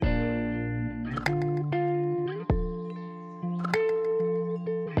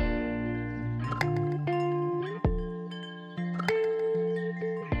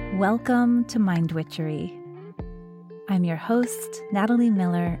Welcome to Mind Witchery. I'm your host, Natalie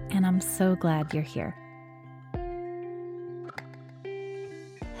Miller, and I'm so glad you're here.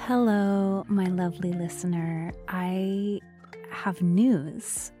 Hello, my lovely listener. I have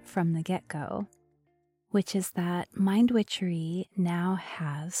news from the get-go, which is that Mind Witchery now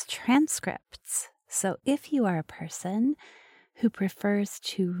has transcripts. So if you are a person who prefers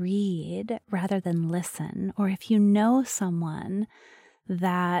to read rather than listen, or if you know someone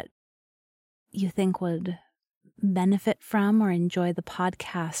that you think would benefit from or enjoy the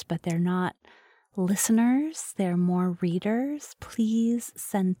podcast, but they're not listeners, they're more readers, please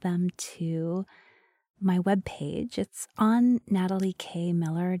send them to my webpage. It's on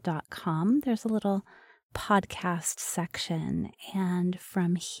nataliekmiller.com. There's a little podcast section, and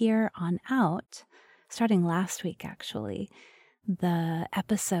from here on out, starting last week actually, the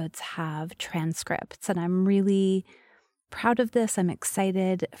episodes have transcripts, and I'm really proud of this. I'm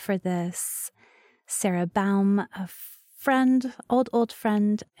excited for this. Sarah Baum, a friend, old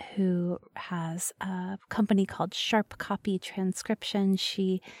friend who has a company called Sharp Copy Transcription.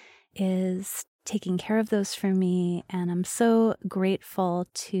 She is taking care of those for me, and I'm so grateful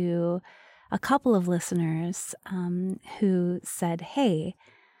to a couple of listeners who said, hey,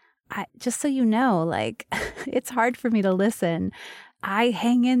 just so you know, like, it's hard for me to listen. I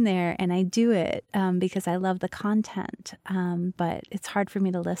hang in there and I do it because I love the content, but it's hard for me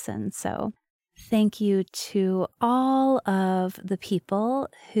to listen. So thank you to all of the people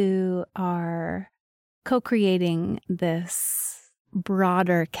who are co-creating this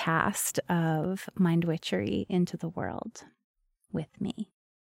broader cast of Mind Witchery into the world with me.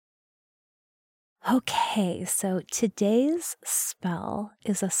 Okay, so today's spell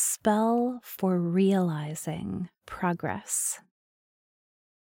is a spell for realizing progress.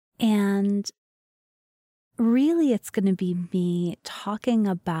 And really, it's going to be me talking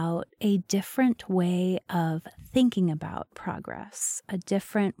about a different way of thinking about progress, a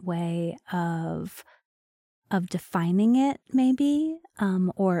different way of defining it, maybe,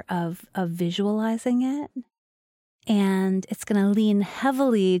 or of visualizing it. And it's going to lean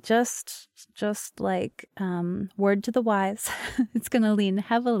heavily, just like word to the wise, it's going to lean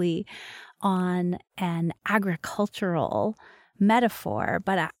heavily on an agricultural metaphor,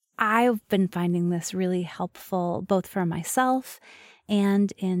 but I've been finding this really helpful both for myself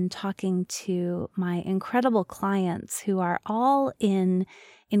and in talking to my incredible clients who are all in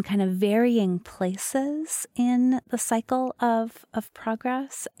kind of varying places in the cycle of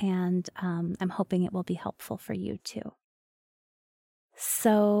progress, and I'm hoping it will be helpful for you too.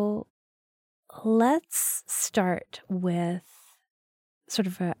 So let's start with sort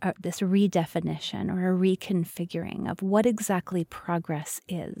of this redefinition or a reconfiguring of what exactly progress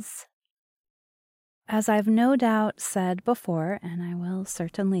is. As I've no doubt said before, and I will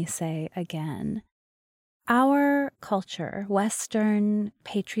certainly say again, our culture, Western,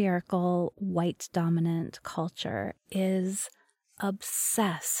 patriarchal, white-dominant culture, is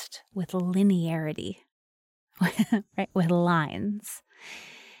obsessed with linearity, right? With lines.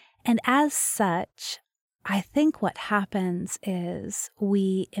 And as such, I think what happens is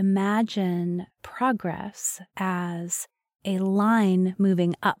we imagine progress as a line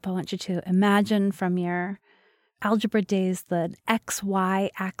moving up. I want you to imagine from your algebra days the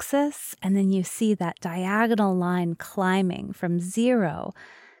XY axis, and then you see that diagonal line climbing from zero,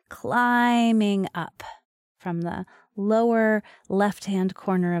 climbing up from the lower left-hand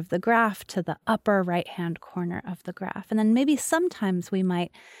corner of the graph to the upper right-hand corner of the graph. And then maybe sometimes we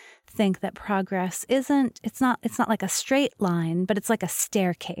might think that progress it's not like a straight line, but it's like a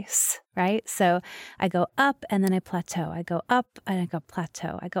staircase, right? So I go up and then I plateau. I go up and I go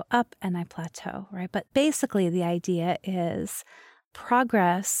plateau. I go up and I plateau, right? But basically the idea is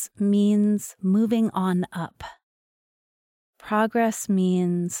progress means moving on up. Progress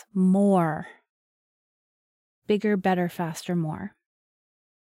means more. Bigger, better, faster, more.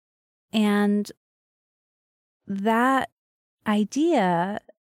 And that idea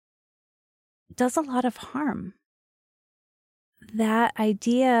does a lot of harm. That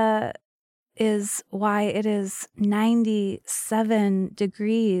idea is why it is 97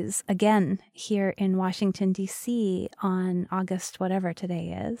 degrees again here in Washington, D.C. on August, whatever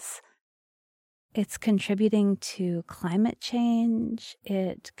today is. It's contributing to climate change.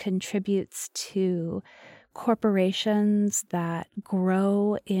 It contributes to corporations that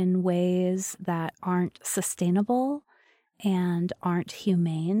grow in ways that aren't sustainable and aren't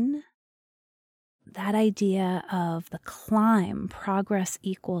humane. That idea of the climb, progress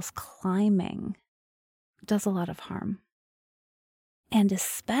equals climbing, does a lot of harm. And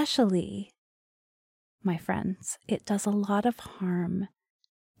especially, my friends, it does a lot of harm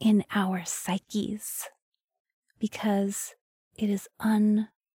in our psyches because it is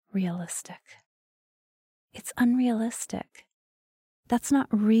unrealistic. It's unrealistic. That's not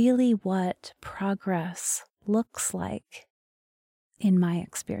really what progress looks like in my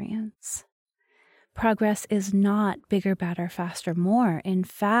experience. Progress is not bigger, better, faster, more. In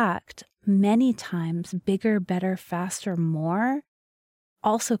fact, many times, bigger, better, faster, more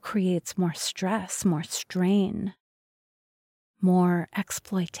also creates more stress, more strain, more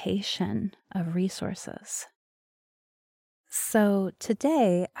exploitation of resources. So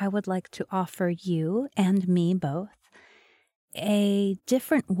today, I would like to offer you and me both a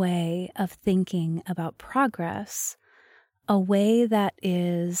different way of thinking about progress, a way that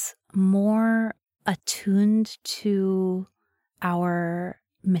is more attuned to our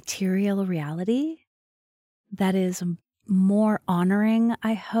material reality, that is more honoring,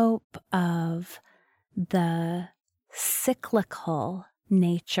 I hope, of the cyclical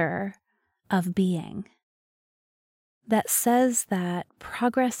nature of being, that says that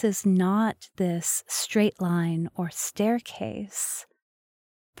progress is not this straight line or staircase.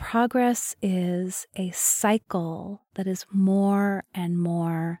 Progress is a cycle that is more and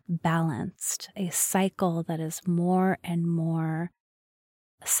more balanced, a cycle that is more and more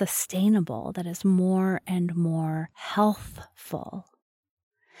sustainable, that is more and more healthful.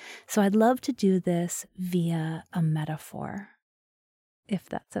 So I'd love to do this via a metaphor, if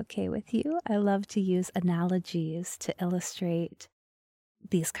that's okay with you. I love to use analogies to illustrate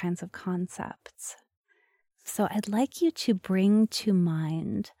these kinds of concepts. So I'd like you to bring to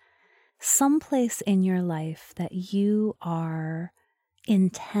mind some place in your life that you are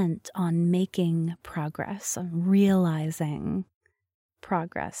intent on making progress, on realizing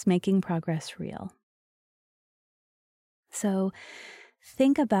progress, making progress real. So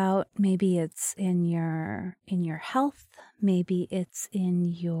think about, maybe it's in your health, maybe it's in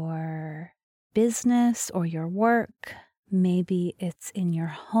your business or your work, maybe it's in your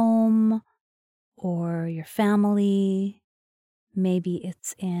home or your family, maybe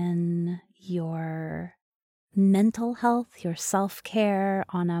it's in your mental health, your self-care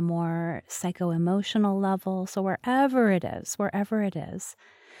on a more psycho-emotional level. So wherever it is,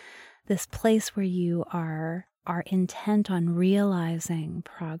 this place where you are intent on realizing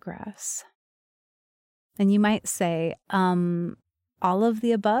progress. And you might say, all of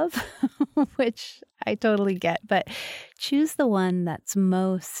the above, which I totally get, but choose the one that's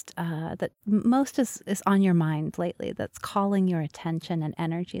most is on your mind lately, that's calling your attention and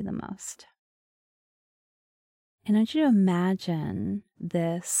energy the most. And I want you to imagine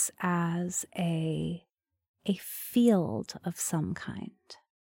this as a field of some kind.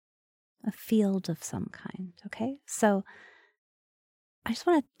 A field of some kind, okay? So I just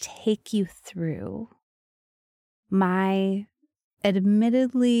want to take you through my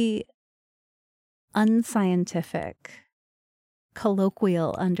admittedly unscientific,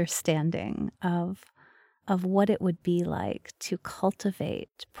 colloquial understanding of what it would be like to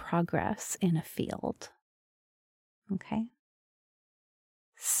cultivate progress in a field. Okay?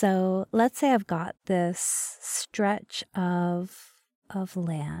 So let's say I've got this stretch of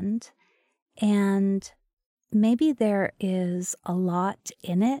land, and maybe there is a lot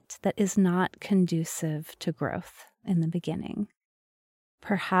in it that is not conducive to growth in the beginning.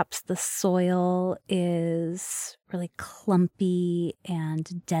 Perhaps the soil is really clumpy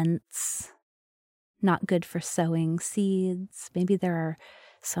and dense, not good for sowing seeds. Maybe there are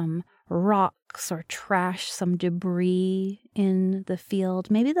some rocks or trash, some debris in the field.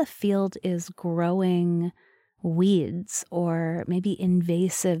 Maybe the field is growing weeds, or maybe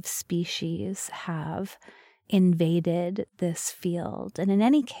invasive species have invaded this field. And in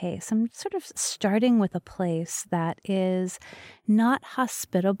any case, I'm sort of starting with a place that is not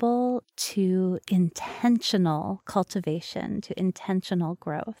hospitable to intentional cultivation, to intentional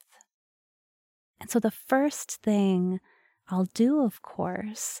growth. And so the first thing I'll do, of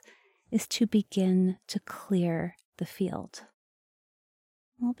course, is to begin to clear the field.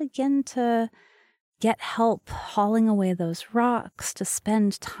 I'll begin to get help hauling away those rocks, to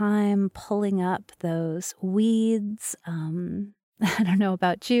spend time pulling up those weeds. I don't know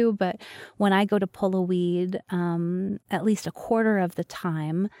about you, but when I go to pull a weed, at least a quarter of the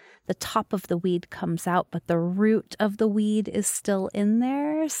time, the top of the weed comes out, but the root of the weed is still in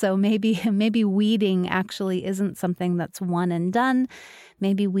there. So maybe weeding actually isn't something that's one and done.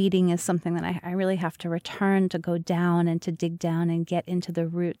 Maybe weeding is something that I really have to return, to go down and to dig down and get into the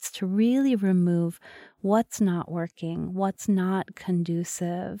roots, to really remove what's not working, what's not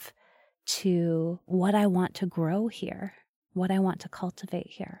conducive to what I want to grow here, what I want to cultivate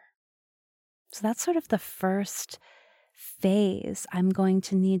here. So that's sort of the first phase, I'm going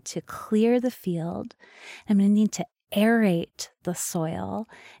to need to clear the field. I'm going to need to aerate the soil,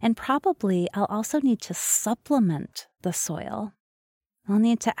 and probably I'll also need to supplement the soil. I'll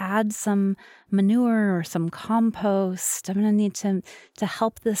need to add some manure or some compost. I'm going to need to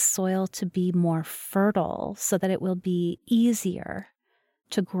help this soil to be more fertile so that it will be easier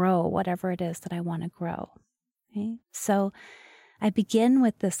to grow whatever it is that I want to grow. Okay? So I begin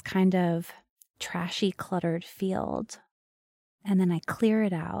with this kind of trashy, cluttered field, and then I clear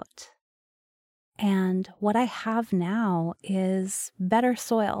it out. And what I have now is better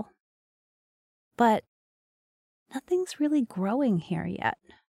soil, but nothing's really growing here yet.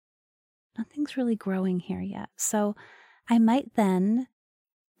 So I might then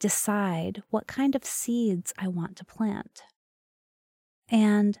decide what kind of seeds I want to plant.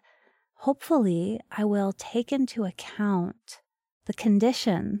 And hopefully I will take into account the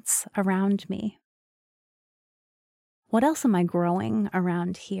conditions around me. What else am I growing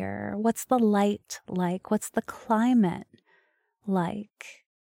around here? What's the light like? What's the climate like?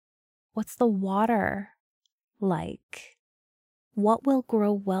 What's the water like? What will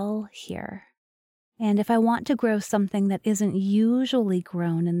grow well here? And if I want to grow something that isn't usually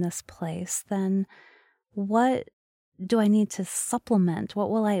grown in this place, then what do I need to supplement?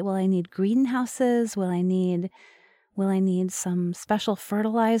 Will I need greenhouses? Will I need some special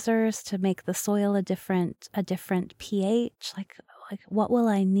fertilizers to make the soil a different pH? Like what will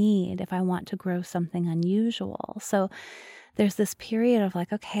I need if I want to grow something unusual? So there's this period of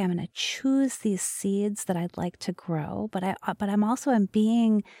like, okay, I'm going to choose these seeds that I'd like to grow, but I'm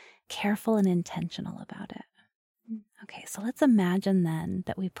being careful and intentional about it. Okay, so let's imagine then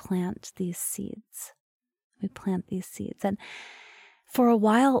that we plant these seeds. And for a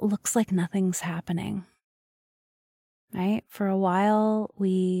while, it looks like nothing's happening. Right? For a while,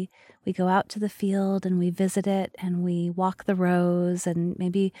 we go out to the field and we visit it and we walk the rows, and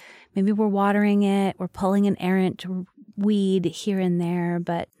maybe we're watering it, we're pulling an errant weed here and there,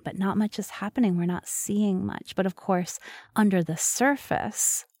 but not much is happening. We're not seeing much. But of course, under the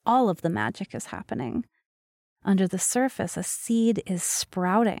surface, all of the magic is happening. Under the surface, a seed is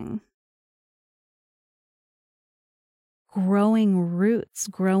sprouting, growing roots,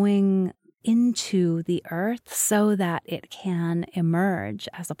 growing into the earth so that it can emerge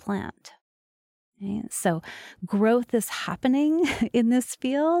as a plant. Okay? So growth is happening in this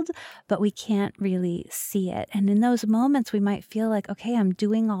field, but we can't really see it. And in those moments, we might feel like, okay, I'm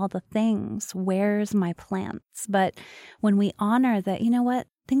doing all the things. Where's my plants? But when we honor that, you know what?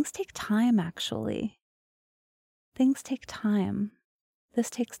 Things take time, actually. Things take time.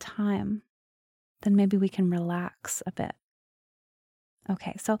 This takes time. Then maybe we can relax a bit.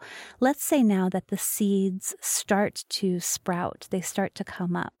 Okay, so let's say now that the seeds start to sprout, they start to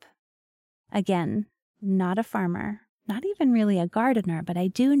come up. Again, not a farmer, not even really a gardener, but I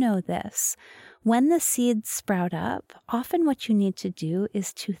do know this. When the seeds sprout up, often what you need to do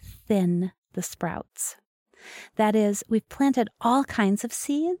is to thin the sprouts. That is, we've planted all kinds of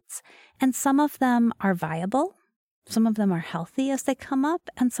seeds, and some of them are viable, some of them are healthy as they come up,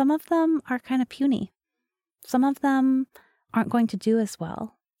 and some of them are kind of puny. Some of them aren't going to do as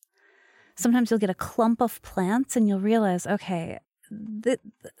well. Sometimes you'll get a clump of plants and you'll realize, okay,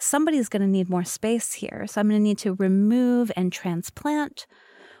 somebody's going to need more space here. So I'm going to need to remove and transplant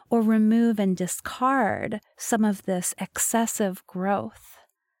or remove and discard some of this excessive growth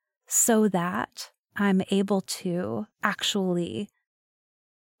so that I'm able to actually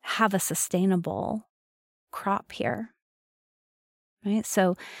have a sustainable crop here. Right?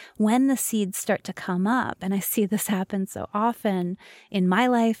 So when the seeds start to come up, and I see this happen so often in my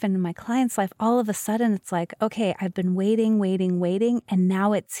life and in my clients' life, all of a sudden it's like, okay, I've been waiting, and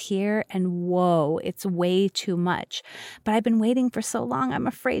now it's here, and whoa, it's way too much. But I've been waiting for so long, I'm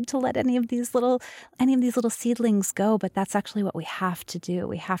afraid to let any of these little seedlings go, but that's actually what we have to do.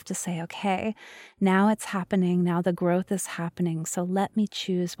 We have to say, okay, now it's happening, now the growth is happening, so let me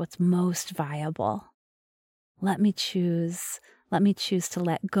choose what's most viable. Let me choose to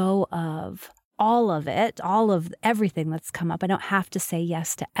let go of all of it, all of everything that's come up. I don't have to say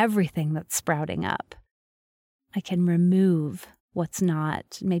yes to everything that's sprouting up. I can remove what's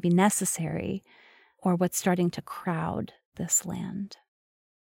not maybe necessary or what's starting to crowd this land.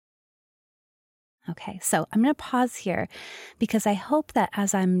 Okay, so I'm going to pause here because I hope that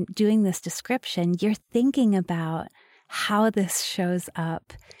as I'm doing this description, you're thinking about how this shows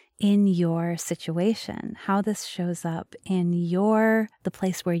up in your situation, how this shows up in the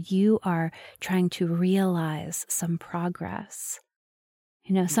place where you are trying to realize some progress.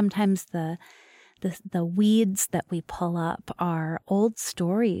 You know, sometimes the weeds that we pull up are old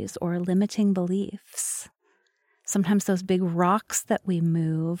stories or limiting beliefs. Sometimes those big rocks that we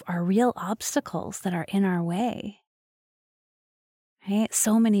move are real obstacles that are in our way. Right?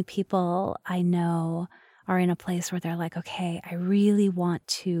 So many people I know are in a place where they're like, okay, I really want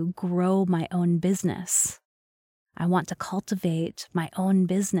to grow my own business. I want to cultivate my own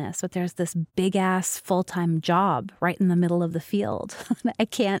business, but there's this big ass full-time job right in the middle of the field. I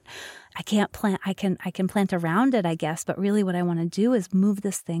can't plant, I can plant around it, I guess, but really what I want to do is move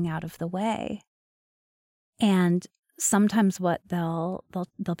this thing out of the way. And sometimes what they'll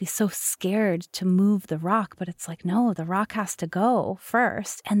be so scared to move the rock, but it's like, no, the rock has to go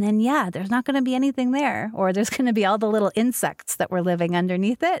first. And then, there's not going to be anything there, or there's going to be all the little insects that were living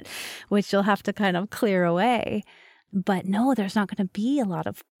underneath it, which you'll have to kind of clear away. But no, there's not going to be a lot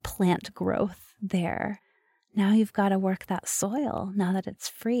of plant growth there. Now you've got to work that soil now that it's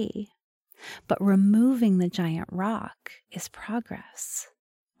free. But removing the giant rock is progress.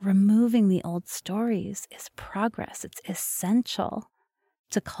 Removing the old stories is progress. It's essential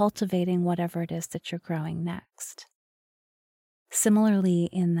to cultivating whatever it is that you're growing next. Similarly,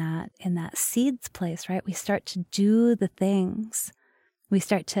 in that seeds place, right? We start to do the things. We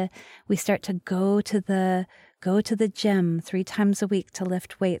start to go to the gym 3 times a week to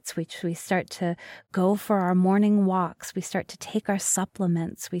lift weights. We start to go for our morning walks. We start to take our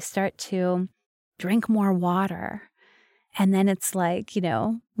supplements. We start to drink more water. And then it's like,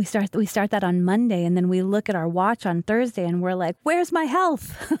 we start that on Monday, and then we look at our watch on Thursday and we're like, where's my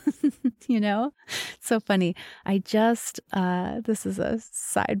health? So funny. I just, this is a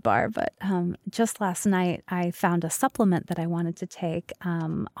sidebar, but just last night I found a supplement that I wanted to take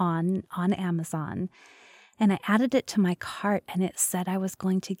on Amazon, and I added it to my cart, and it said I was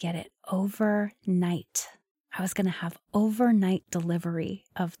going to get it overnight. I was going to have overnight delivery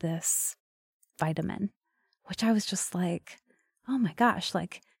of this vitamin, which I was just like, oh my gosh,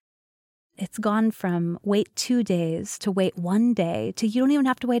 like it's gone from wait 2 days to wait 1 day to you don't even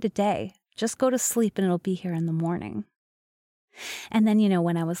have to wait a day. Just go to sleep and it'll be here in the morning. And then,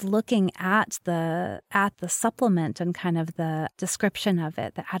 when I was looking at the supplement and kind of the description of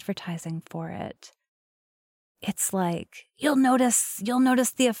it, the advertising for it, it's like, you'll notice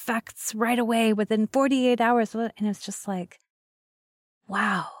the effects right away within 48 hours. And it's just like,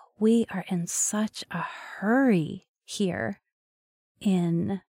 wow. We are in such a hurry here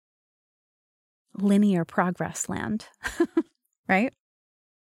in linear progress land, right?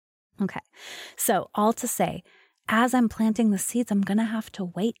 Okay, so all to say, as I'm planting the seeds, I'm going to have to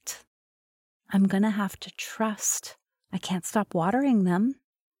wait. I'm going to have to trust. I can't stop watering them.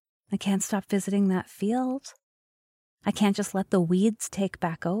 I can't stop visiting that field. I can't just let the weeds take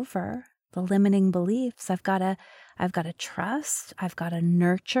back over. The limiting beliefs. I've got to trust. I've got to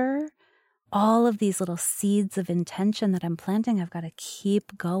nurture all of these little seeds of intention that I'm planting. I've got to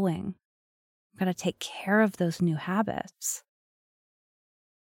keep going. I've got to take care of those new habits.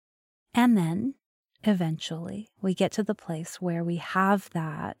 And then eventually we get to the place where we have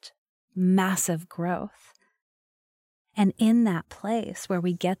that massive growth. And in that place where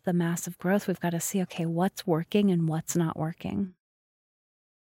we get the massive growth, we've got to see, okay, what's working and what's not working.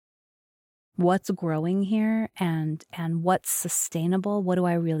 What's growing here and what's sustainable? What do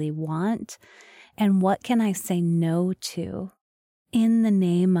I really want? And what can I say no to in the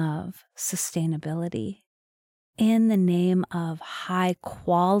name of sustainability, in the name of high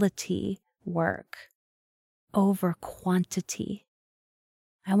quality work over quantity?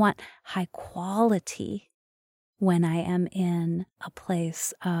 I want high quality when I am in a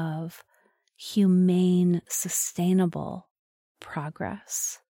place of humane, sustainable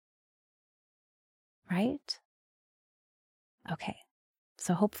progress. Right? Okay,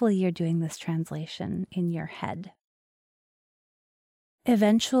 so hopefully you're doing this translation in your head.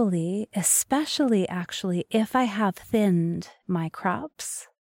 Eventually, especially actually if I have thinned my crops,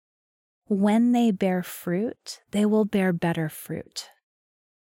 when they bear fruit, they will bear better fruit.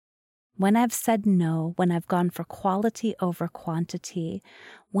 When I've said no, when I've gone for quality over quantity,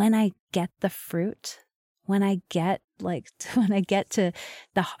 when I get the fruit, when I get to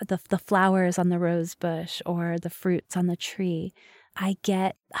the flowers on the rose bush or the fruits on the tree, I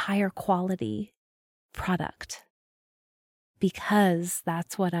get higher quality product because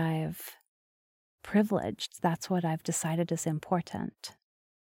that's what I've privileged. That's what I've decided is important.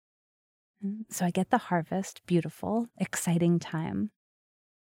 So I get the harvest, beautiful, exciting time.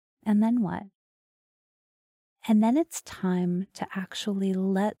 And then what? And then it's time to actually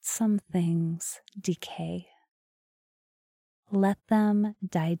let some things decay. Let them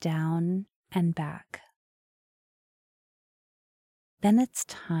die down and back. Then it's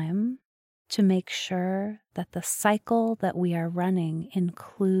time to make sure that the cycle that we are running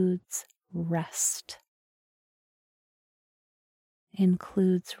includes rest.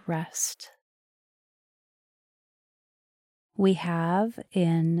 includes rest. We have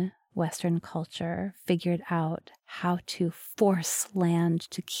in Western culture figured out how to force land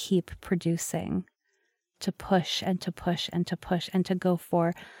to keep producing, to push and to push and to push and to go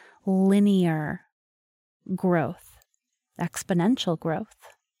for linear growth, exponential growth.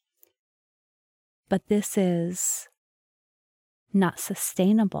 But this is not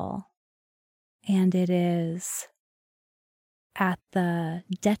sustainable, and it is at the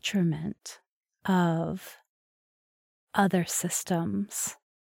detriment of other systems,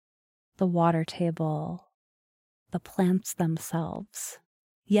 the water table, the plants themselves.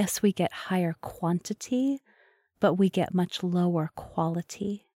 Yes, we get higher quantity, but we get much lower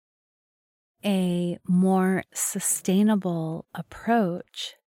quality. A more sustainable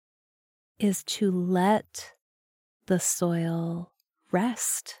approach is to let the soil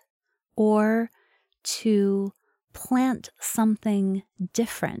rest, or to plant something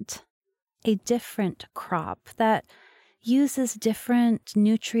different, a different crop that uses different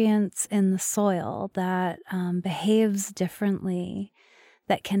nutrients in the soil, that behaves differently,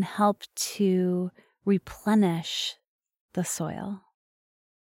 that can help to replenish the soil.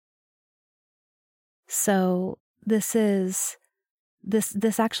 So this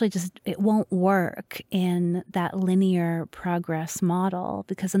actually it won't work in that linear progress model,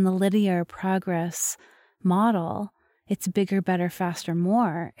 because in the linear progress model, it's bigger, better, faster,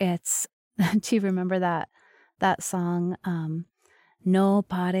 more. It's, do you remember that song, No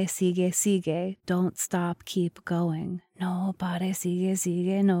pare, sigue, sigue, don't stop, keep going. No pare, sigue,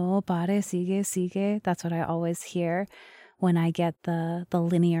 sigue, no pare, sigue, sigue. That's what I always hear when I get the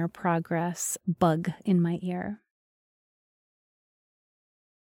linear progress bug in my ear.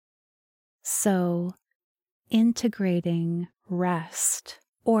 So integrating rest,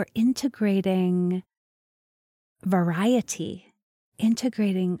 or integrating variety,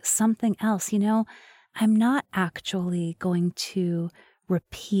 integrating something else. I'm not actually going to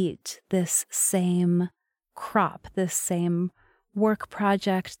repeat this same crop, this same work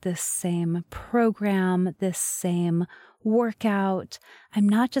project, this same program, this same workout. I'm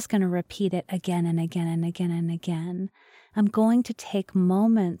not just going to repeat it again and again and again and again. I'm going to take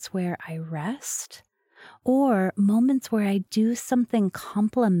moments where I rest, or moments where I do something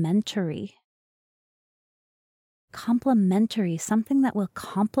complementary, something that will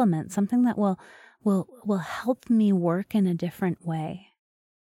complement, something that will help me work in a different way.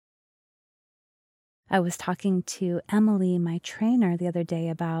 I was talking to Emily, my trainer, the other day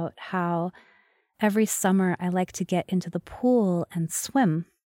about how every summer I like to get into the pool and swim.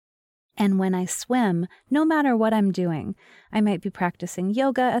 And when I swim, no matter what I'm doing, I might be practicing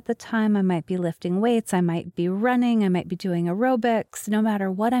yoga at the time, I might be lifting weights, I might be running, I might be doing aerobics. No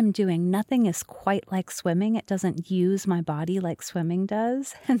matter what I'm doing, nothing is quite like swimming. It doesn't use my body like swimming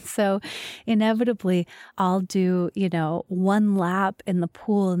does. And so inevitably, I'll do, one lap in the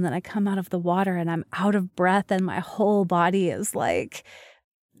pool, and then I come out of the water and I'm out of breath and my whole body is like,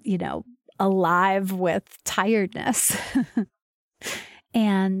 alive with tiredness.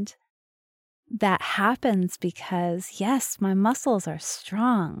 And that happens because, yes, my muscles are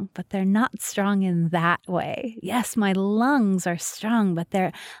strong, but they're not strong in that way. Yes, my lungs are strong, but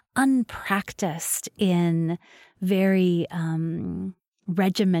they're unpracticed in very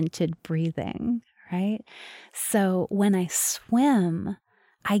regimented breathing, right? So when I swim,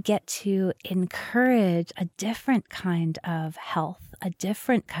 I get to encourage a different kind of health, a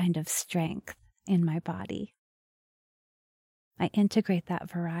different kind of strength in my body. I integrate that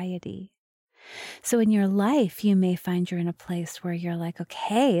variety. So in your life, you may find you're in a place where you're like,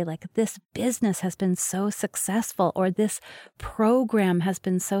 okay, like this business has been so successful, or this program has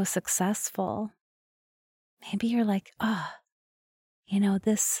been so successful. Maybe you're like,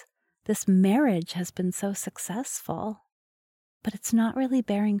 this marriage has been so successful, but it's not really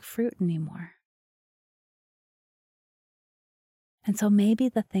bearing fruit anymore. And so maybe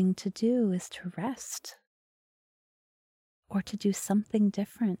the thing to do is to rest, or to do something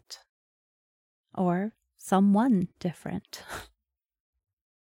different, or someone different.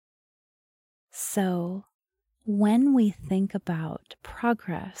 So when we think about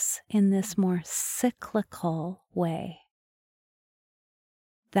progress in this more cyclical way,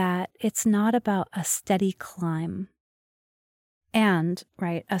 that it's not about a steady climb and,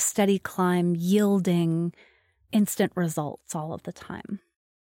 right, a steady climb yielding instant results all of the time.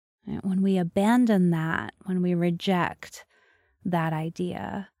 Right? When we abandon that, when we reject that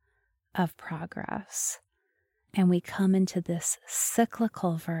idea of progress, and we come into this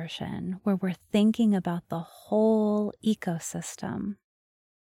cyclical version where we're thinking about the whole ecosystem,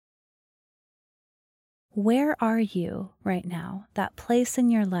 Where are you right now? That place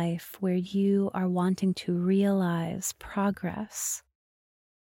in your life where you are wanting to realize progress.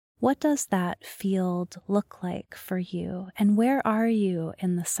 What does that field look like for you? And where are you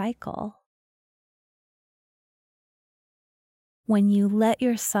in the cycle? When you let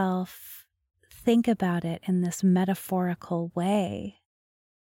yourself think about it in this metaphorical way,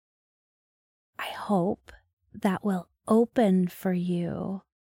 I hope that will open for you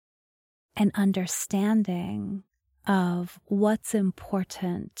an understanding of what's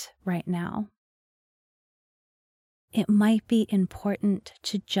important right now. It might be important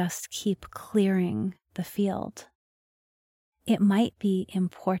to just keep clearing the field. It might be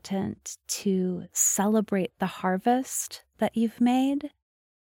important to celebrate the harvest that you've made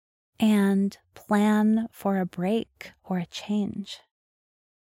and plan for a break or a change.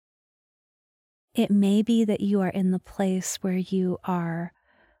 It may be that you are in the place where you are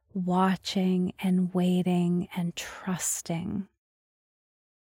watching and waiting and trusting.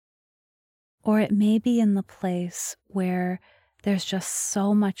 Or it may be in the place where there's just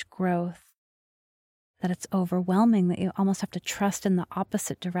so much growth that it's overwhelming that you almost have to trust in the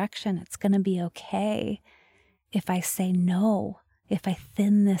opposite direction. It's going to be okay if I say no, if I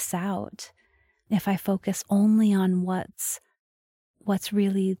thin this out, if I focus only on what's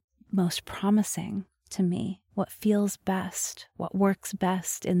really most promising to me, what feels best, what works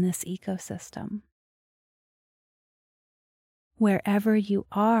best in this ecosystem. Wherever you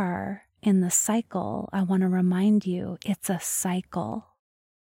are in the cycle, I want to remind you it's a cycle.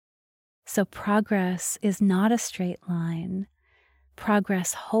 So progress is not a straight line.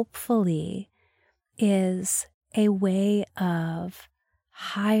 Progress, hopefully, is a way of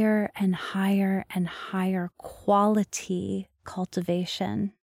higher and higher and higher quality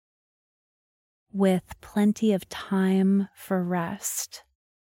cultivation with plenty of time for rest,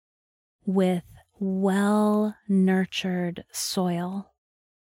 with well-nurtured soil,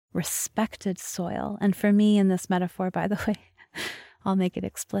 respected soil. And for me in this metaphor, by the way, I'll make it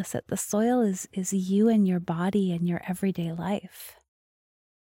explicit. The soil is you and your body and your everyday life.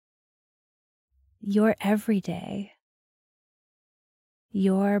 Your everyday,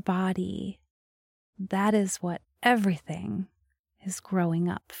 your body, that is what everything is growing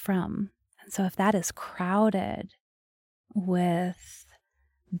up from. And so if that is crowded with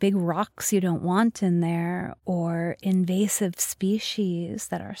big rocks you don't want in there or invasive species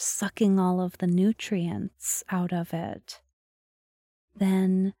that are sucking all of the nutrients out of it,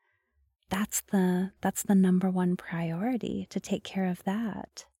 then that's the number one priority, to take care of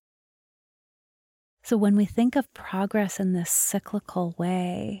that. So when we think of progress in this cyclical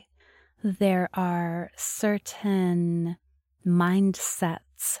way, there are certain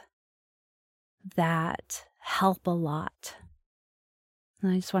mindsets that help a lot.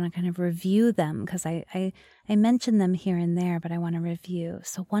 And I just want to kind of review them because I mention them here and there, but I want to review.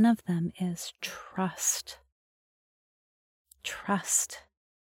 So one of them is trust. Trust.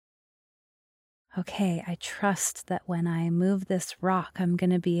 Okay, I trust that when I move this rock, I'm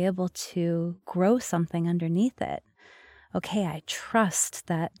going to be able to grow something underneath it. Okay, I trust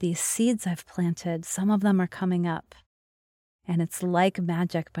that these seeds I've planted, some of them are coming up. And it's like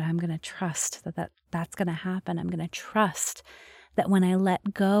magic, but I'm going to trust that's going to happen. I'm going to trust that when I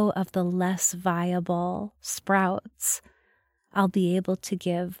let go of the less viable sprouts, I'll be able to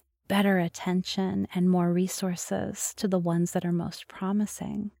give better attention and more resources to the ones that are most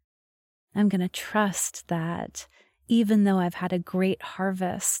promising. I'm going to trust that even though I've had a great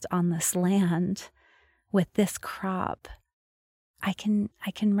harvest on this land with this crop, I can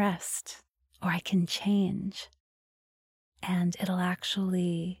rest or I can change and it'll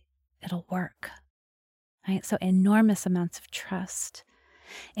work. Right? So enormous amounts of trust,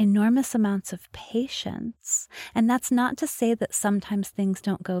 enormous amounts of patience. And that's not to say that sometimes things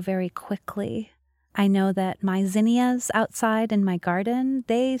don't go very quickly. I know that my zinnias outside in my garden,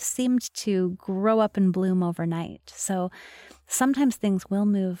 they seemed to grow up and bloom overnight. So sometimes things will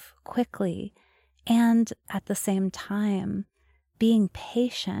move quickly. And at the same time, being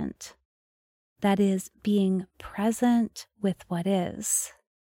patient, that is being present with what is.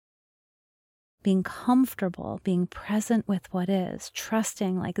 Being comfortable, being present with what is,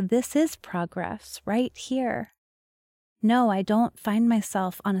 trusting like this is progress right here. No, I don't find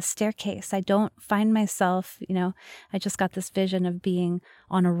myself on a staircase. I don't find myself, I just got this vision of being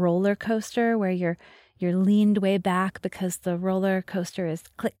on a roller coaster where you're leaned way back because the roller coaster is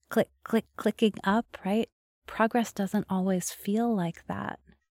click, click, click, clicking up, right? Progress doesn't always feel like that.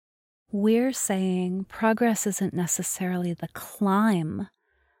 We're saying progress isn't necessarily the climb.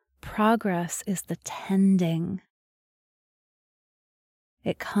 Progress is the tending.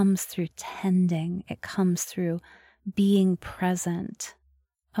 It comes through tending. It comes through being present.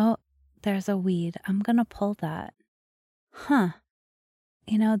 Oh, there's a weed. I'm going to pull that.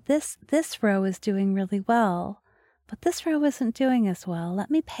 This row is doing really well, but this row isn't doing as well.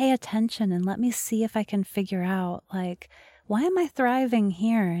 Let me pay attention and let me see if I can figure out, why am I thriving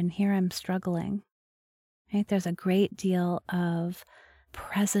here and here I'm struggling? Right? There's a great deal of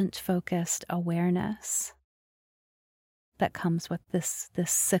present-focused awareness that comes with this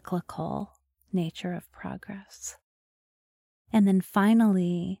cyclical nature of progress. And then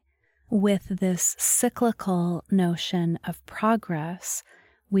finally, with this cyclical notion of progress,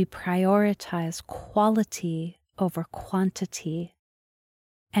 we prioritize quality over quantity,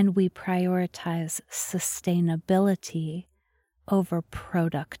 and we prioritize sustainability over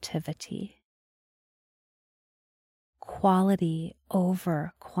productivity. Quality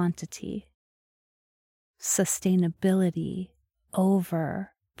over quantity. Sustainability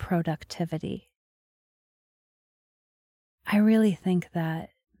over productivity. I really think that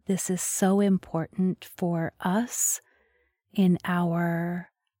this is so important for us in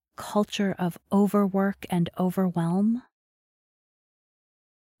our culture of overwork and overwhelm.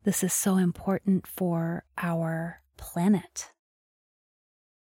 This is so important for our planet.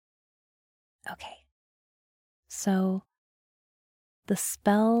 Okay, so the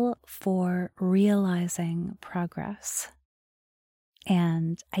spell for realizing progress,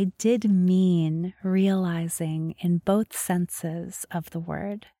 and I did mean realizing in both senses of the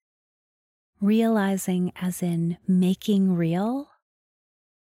word. Realizing as in making real,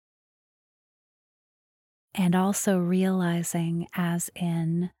 and also realizing as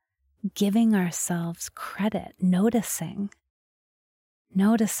in giving ourselves credit, noticing,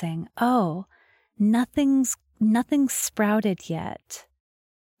 oh, nothing's sprouted yet,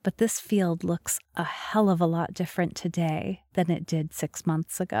 but this field looks a hell of a lot different today than it did 6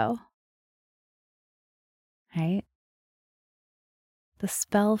 months ago. Right? The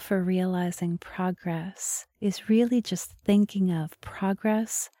spell for realizing progress is really just thinking of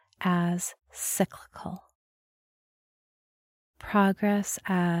progress as cyclical. Progress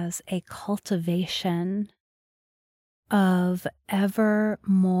as a cultivation of ever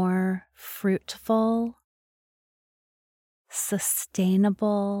more fruitful,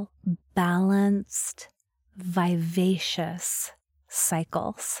 sustainable, balanced, vivacious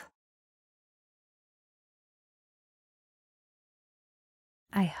cycles.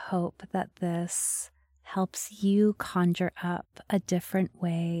 I hope that this helps you conjure up a different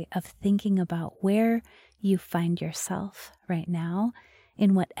way of thinking about where you find yourself right now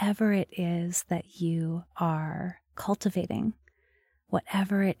in whatever it is that you are cultivating,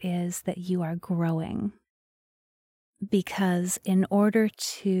 whatever it is that you are growing. Because in order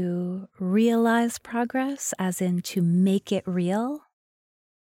to realize progress, as in to make it real,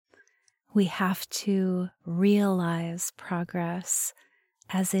 we have to realize progress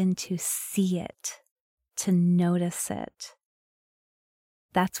as in to see it, to notice it.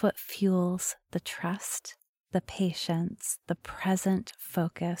 That's what fuels the trust, the patience, the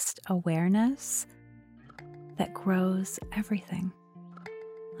present-focused awareness that grows everything.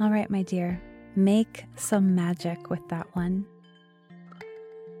 All right, my dear, make some magic with that one.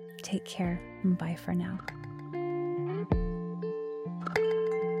 Take care and bye for now.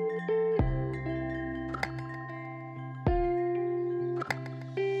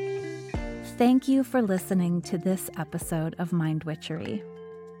 Thank you for listening to this episode of Mind Witchery.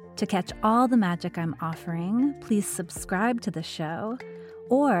 To catch all the magic I'm offering, please subscribe to the show,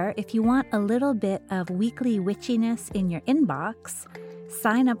 or if you want a little bit of weekly witchiness in your inbox,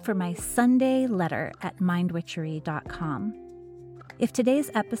 sign up for my Sunday letter at mindwitchery.com. If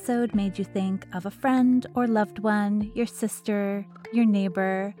today's episode made you think of a friend or loved one, your sister, your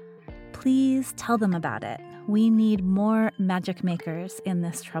neighbor, please tell them about it. We need more magic makers in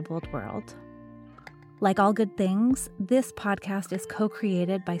this troubled world. Like all good things, this podcast is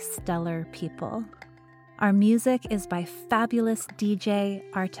co-created by stellar people. Our music is by fabulous DJ,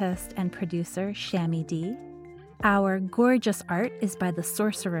 artist, and producer Shammy D. Our gorgeous art is by the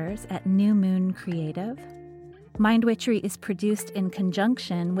sorcerers at New Moon Creative. Mind Witchery is produced in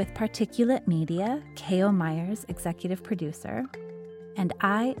conjunction with Particulate Media, K.O. Myers, executive producer. And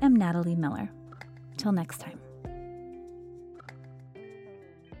I am Natalie Miller. Till next time.